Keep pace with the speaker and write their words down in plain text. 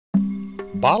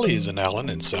Bali is an island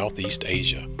in Southeast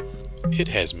Asia. It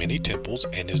has many temples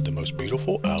and is the most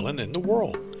beautiful island in the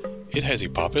world. It has a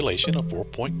population of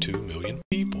 4.2 million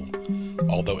people.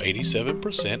 Although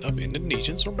 87% of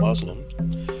Indonesians are Muslims,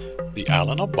 the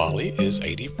island of Bali is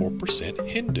 84%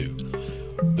 Hindu.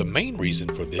 The main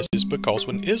reason for this is because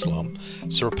when Islam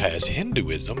surpassed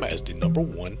Hinduism as the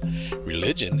 #1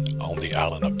 religion on the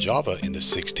island of Java in the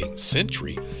 16th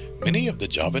century, many of the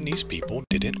Javanese people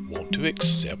didn't want to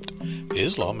accept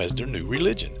Islam as their new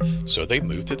religion, so they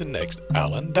moved to the next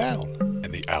island down,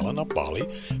 and the island of Bali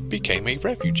became a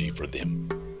refugee for them.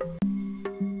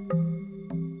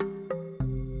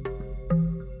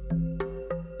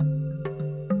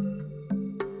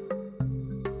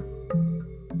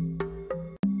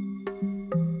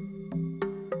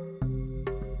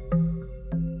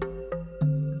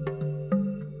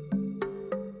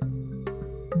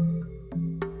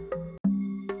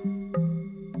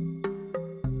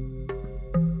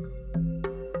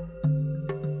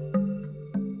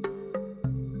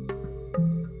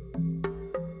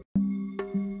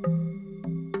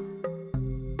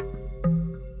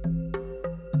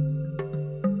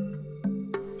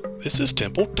 This is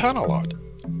Temple Tanah.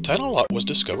 Tanah was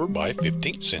discovered by a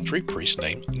 15th century priest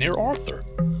named Near Arthur.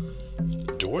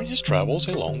 During his travels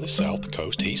along the south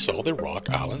coast, he saw the rock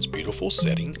island's beautiful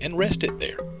setting and rested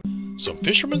there. Some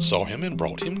fishermen saw him and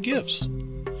brought him gifts.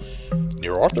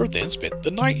 Near Arthur then spent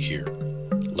the night here.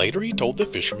 Later he told the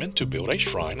fishermen to build a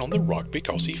shrine on the rock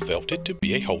because he felt it to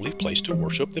be a holy place to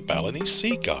worship the Balinese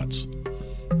sea gods.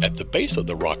 At the base of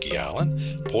the rocky island,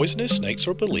 poisonous snakes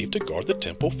are believed to guard the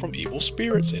temple from evil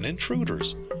spirits and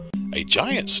intruders. A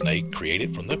giant snake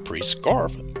created from the priest's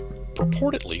scarf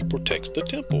purportedly protects the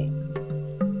temple.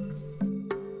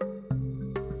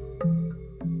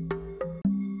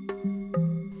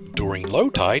 During low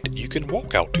tide, you can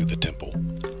walk out to the temple.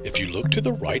 If you look to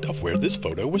the right of where this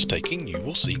photo was taken, you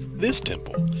will see this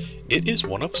temple. It is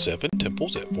one of 7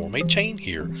 temples that form a chain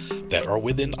here that are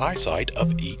within eyesight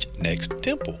of each next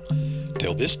temple.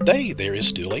 Till this day, there is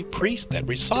still a priest that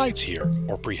resides here,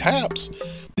 or perhaps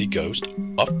the ghost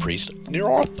of priest Near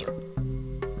Arthur.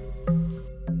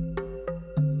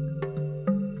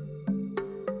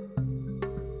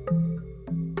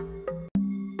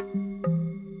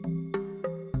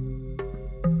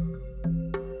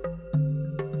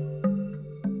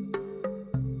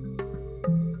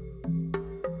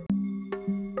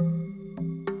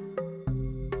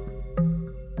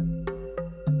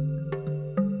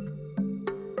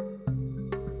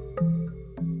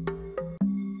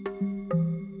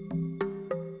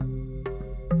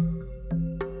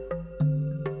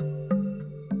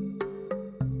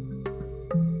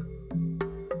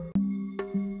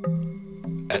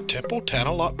 At Temple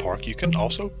Tanah Park, you can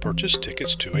also purchase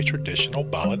tickets to a traditional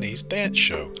Balinese dance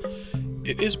show.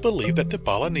 It is believed that the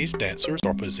Balinese dancers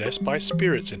are possessed by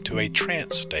spirits into a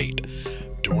trance state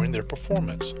during their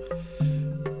performance.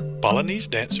 Balinese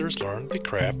dancers learn the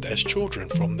craft as children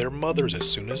from their mothers as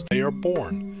soon as they are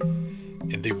born.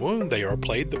 In the womb, they are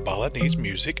played the Balinese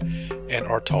music and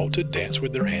are taught to dance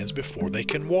with their hands before they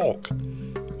can walk.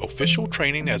 Official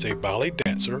training as a Bali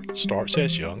dancer starts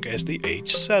as young as the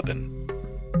age 7.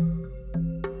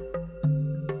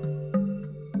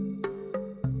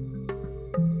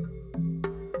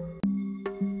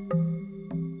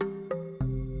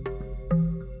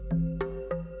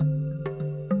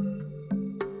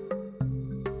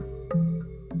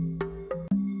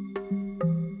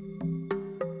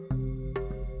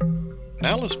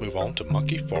 Now let's move on to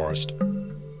Monkey Forest.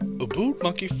 Ubud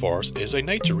Monkey Forest is a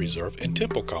nature reserve and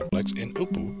temple complex in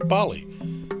Ubud, Bali.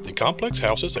 The complex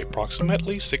houses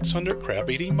approximately 600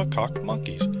 crab-eating macaque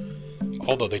monkeys.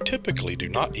 Although they typically do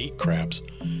not eat crabs,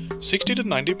 60 to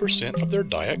 90% of their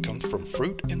diet comes from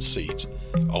fruit and seeds,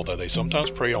 although they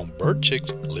sometimes prey on bird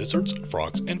chicks, lizards,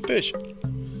 frogs, and fish.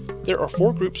 There are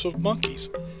 4 groups of monkeys,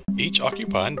 each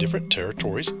occupying different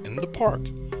territories in the park.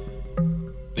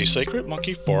 The Sacred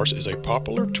Monkey Forest is a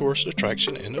popular tourist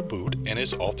attraction in Ubud and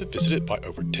is often visited by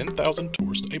over 10,000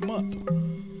 tourists a month.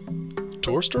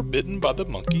 Tourists are bitten by the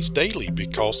monkeys daily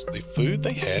because the food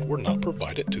they had were not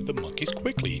provided to the monkeys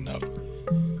quickly enough.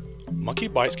 Monkey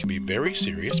bites can be very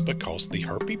serious because the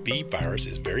herpes B virus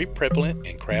is very prevalent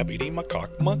in crab-eating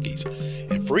macaque monkeys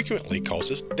and frequently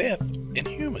causes death in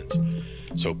humans.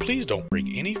 So please don't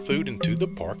bring any food into the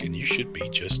park and you should be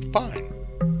just fine.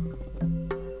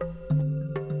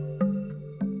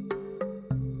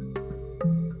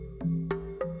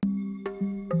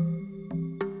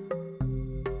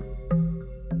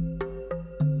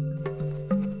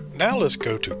 Now let's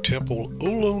go to Temple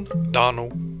Ulun, Danu,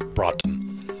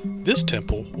 This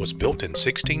temple was built in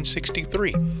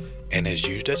 1663. and is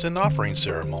used as an offering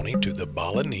ceremony to the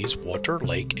Balinese water,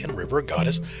 lake, and river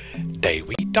goddess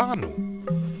Dewi Danu.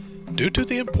 Due to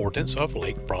the importance of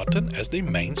Lake Bratan as the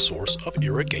main source of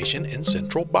irrigation in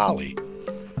central Bali.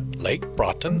 Lake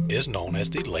Bratan is known as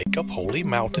the Lake of Holy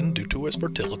Mountain due to its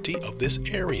fertility of this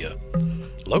area.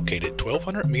 Located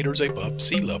 1,200 meters above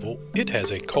sea level, it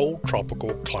has a cold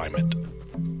tropical climate.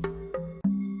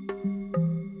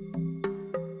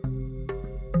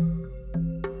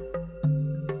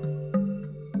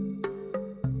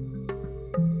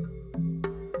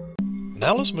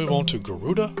 Now let's move on to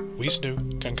Garuda Wisnu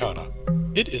Kankana.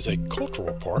 It is a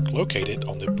cultural park located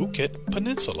on the Bukit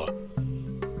Peninsula.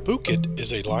 Bukit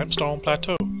is a limestone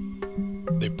plateau.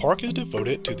 The park is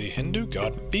devoted to the Hindu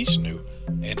god Vishnu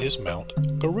and his mount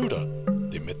Garuda,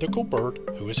 the mythical bird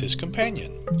who is his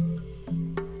companion.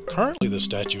 Currently the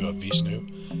statue of Vishnu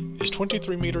is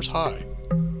 23 meters high.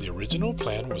 The original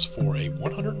plan was for a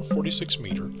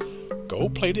 146-meter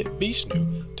gold-plated Vishnu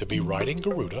to be riding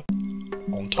Garuda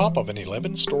on top of an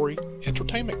 11-story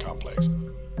entertainment complex.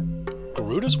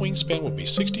 Garuda's wingspan will be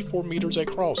 64 meters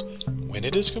across. When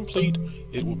it is complete,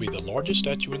 it will be the largest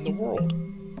statue in the world.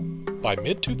 By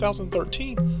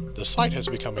mid-2013, the site has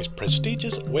become a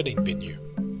prestigious wedding venue,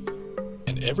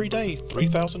 and every day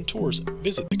 3,000 tours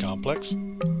visit the complex.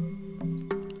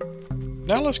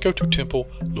 Now let's go to Temple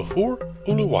Luhur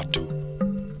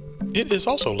Uluwatu. It is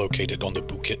also located on the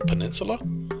Bukit Peninsula.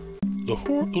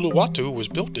 Luhur Uluwatu was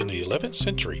built in the 11th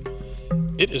century.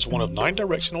 It is one of 9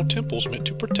 directional temples meant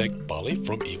to protect Bali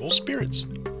from evil spirits.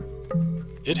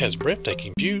 It has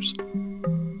breathtaking views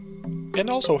and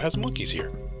also has monkeys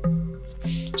here.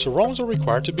 Sarongs are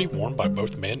required to be worn by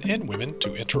both men and women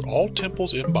to enter all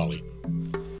temples in Bali.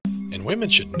 And women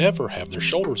should never have their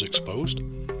shoulders exposed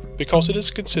because it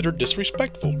is considered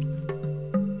disrespectful.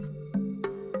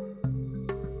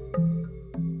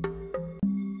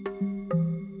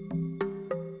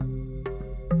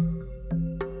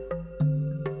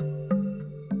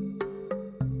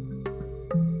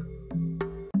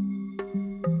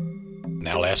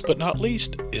 Now last but not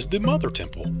least is the Mother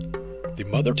Temple. The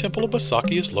Mother Temple of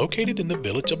Besakih is located in the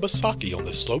village of Besakih on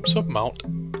the slopes of Mount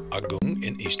Agung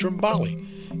in eastern Bali.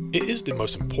 It is the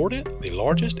most important, the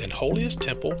largest, and holiest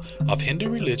temple of Hindu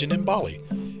religion in Bali,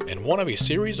 and one of a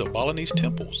series of Balinese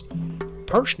temples.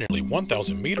 Perched nearly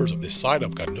 1,000 meters of the site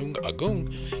of Gunung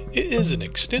Agung, it is an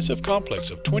extensive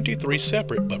complex of 23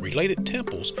 separate but related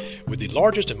temples, with the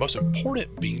largest and most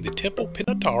important being the Temple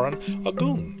Penataran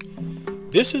Agung.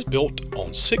 This is built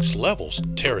on 6 levels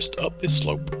terraced up this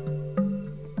slope.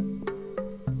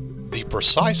 The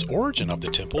precise origin of the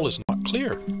temple is not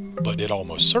clear, but it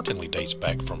almost certainly dates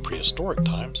back from prehistoric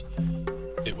times.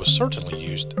 It was certainly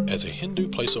used as a Hindu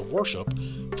place of worship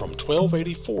from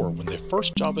 1284 when the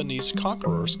first Javanese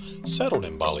conquerors settled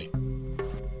in Bali.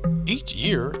 Each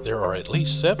year there are at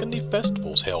least 70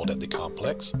 festivals held at the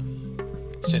complex,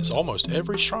 since almost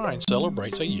every shrine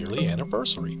celebrates a yearly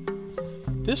anniversary.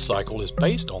 This cycle is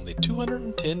based on the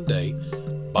 210-day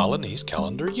Balinese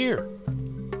calendar year.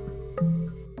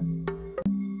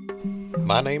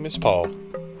 My name is Paul,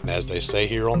 and as they say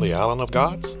here on the Island of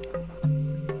Gods,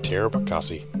 Terima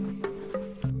kasih.